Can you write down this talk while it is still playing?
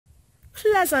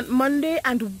pleasant Monday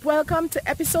and welcome to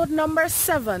episode number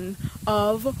 7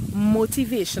 of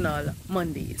Motivational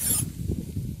Mondays.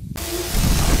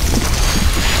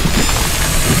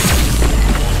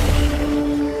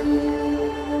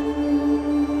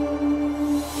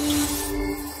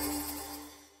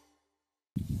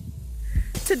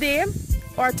 Today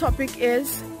our topic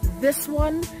is, this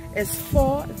one is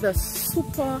for the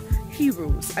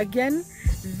superheroes. Again,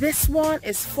 this one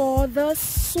is for the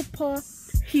superheroes.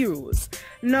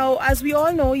 Now, as we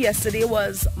all know, yesterday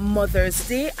was Mother's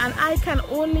Day, and I can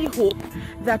only hope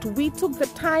that we took the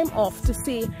time off to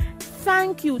say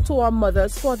thank you to our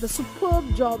mothers for the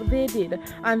superb job they did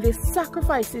and the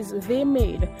sacrifices they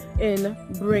made in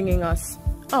bringing us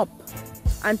up.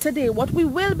 And today what we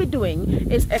will be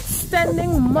doing is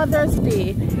extending Mother's Day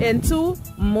into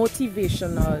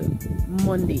Motivational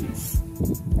Mondays.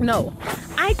 Now,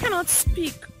 I cannot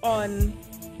speak on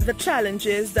the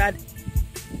challenges that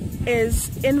is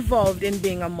involved in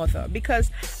being a mother because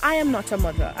I am not a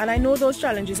mother, and I know those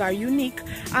challenges are unique,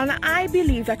 and I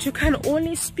believe that you can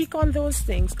only speak on those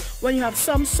things when you have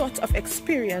some sort of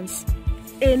experience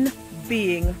in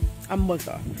being a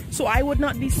mother. So I would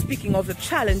not be speaking of the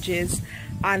challenges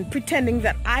and pretending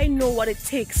that I know what it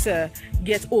takes to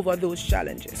get over those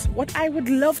challenges. What I would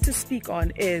love to speak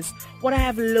on is what I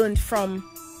have learned from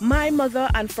my mother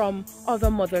and from other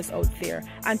mothers out there,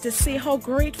 and to say how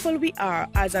grateful we are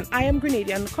as an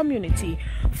IamGrenadian community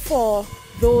for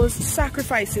those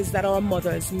sacrifices that our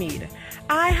mothers made.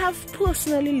 I have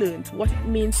personally learned what it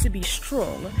means to be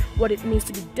strong, what it means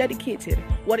to be dedicated,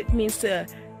 what it means to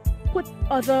put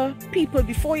other people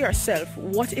before yourself,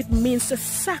 what it means to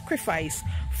sacrifice,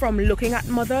 from looking at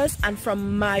mothers and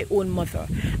from my own mother.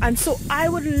 And so I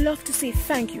would love to say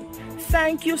thank you.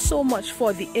 Thank you so much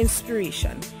for the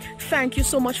inspiration. Thank you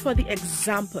so much for the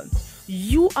example.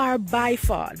 You are by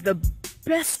far the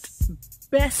best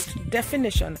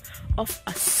definition of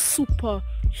a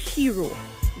superhero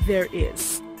there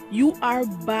is. You are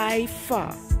by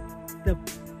far the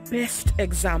best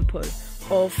example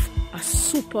of a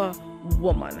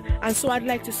superwoman. And so I'd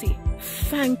like to say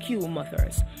thank you,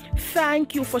 mothers.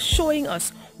 Thank you for showing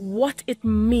us what it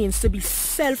means to be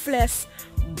selfless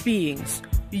beings.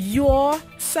 Your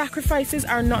sacrifices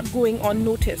are not going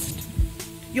unnoticed.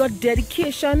 Your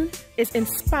dedication is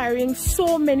inspiring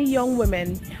so many young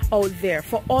women out there.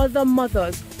 For all the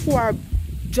mothers who are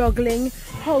juggling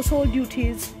household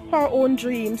duties, her own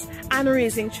dreams, and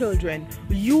raising children,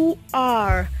 you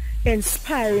are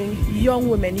inspiring young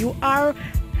women. You are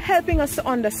helping us to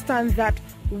understand that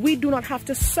we do not have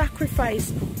to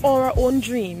sacrifice our own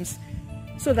dreams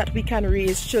so that we can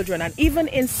raise children. And even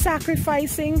in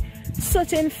sacrificing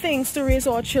certain things to raise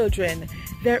our children,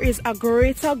 there is a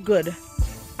greater good,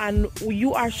 and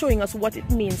you are showing us what it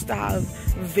means to have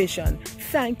vision.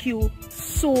 Thank you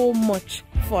so much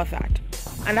for that.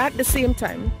 And at the same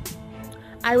time,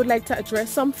 I would like to address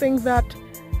something that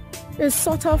is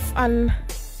sort of an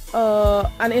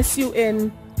issue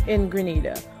in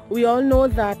Grenada. We all know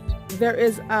that there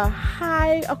is a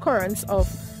high occurrence of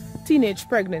teenage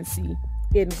pregnancy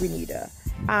in Grenada.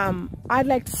 I'd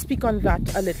like to speak on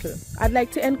that a little. I'd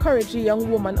like to encourage a young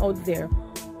woman out there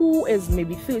who is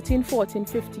maybe 13, 14,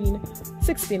 15,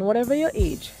 16, whatever your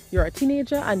age, you're a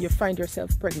teenager and you find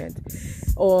yourself pregnant,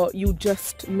 or you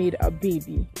just made a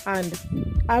baby. And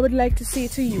I would like to say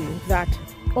to you that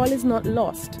all is not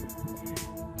lost.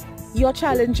 Your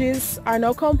challenges are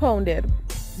now compounded,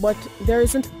 but there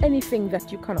isn't anything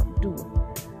that you cannot do.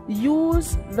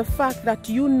 Use the fact that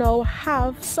you now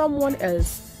have someone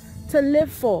else to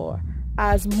live for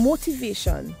as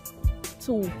motivation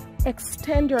to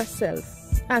extend yourself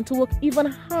and to work even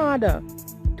harder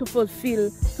to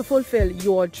fulfill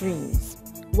your dreams,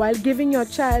 while giving your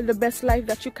child the best life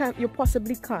that you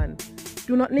possibly can.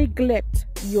 Do not neglect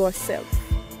yourself.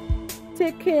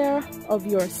 Take care of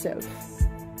yourself.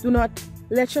 Do not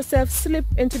let yourself slip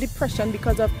into depression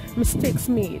because of mistakes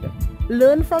made.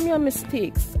 Learn from your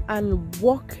mistakes and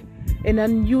walk in a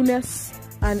newness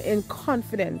and in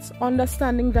confidence,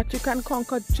 understanding that you can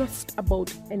conquer just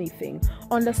about anything,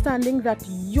 understanding that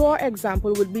your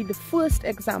example will be the first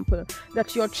example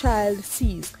that your child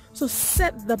sees. So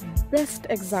set the best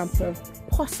example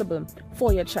possible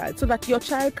for your child, so that your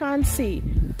child can say,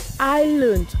 I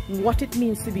learned what it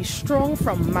means to be strong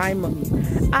from my mommy.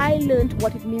 I learned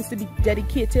what it means to be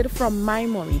dedicated from my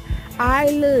mommy.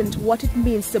 I learned what it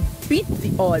means to beat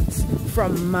the odds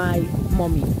from my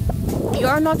mommy. You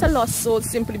are not a lost soul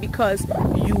simply because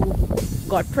you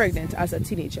got pregnant as a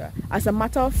teenager. As a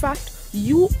matter of fact,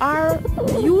 you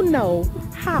now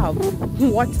have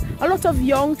what a lot of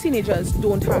young teenagers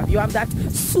don't have. You have that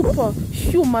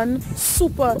superhuman,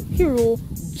 superhero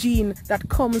gene that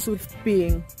comes with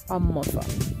being a mother.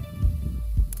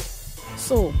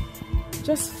 So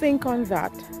just think on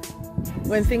that.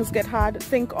 When things get hard,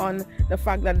 think on the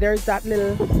fact that there's that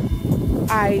little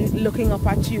eye looking up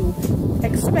at you,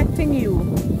 expecting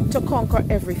you to conquer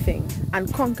everything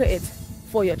and conquer it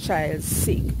for your child's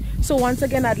sake. So once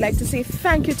again, I'd like to say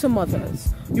thank you to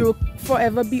mothers. You will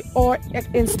forever be our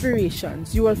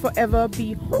inspirations. You will forever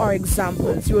be our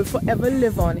examples. You will forever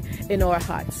live on in our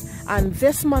hearts. And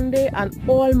this Monday and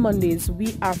all Mondays,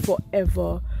 we are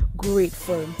forever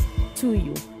grateful to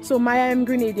you. So my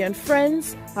IamGrenadian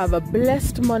friends, have a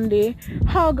blessed Monday.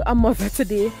 Hug a mother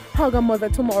today, hug a mother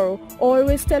tomorrow.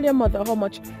 Always tell your mother how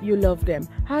much you love them.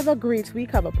 Have a great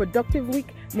week, have a productive week.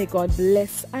 May God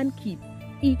bless and keep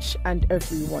each and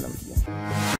every one of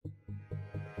you.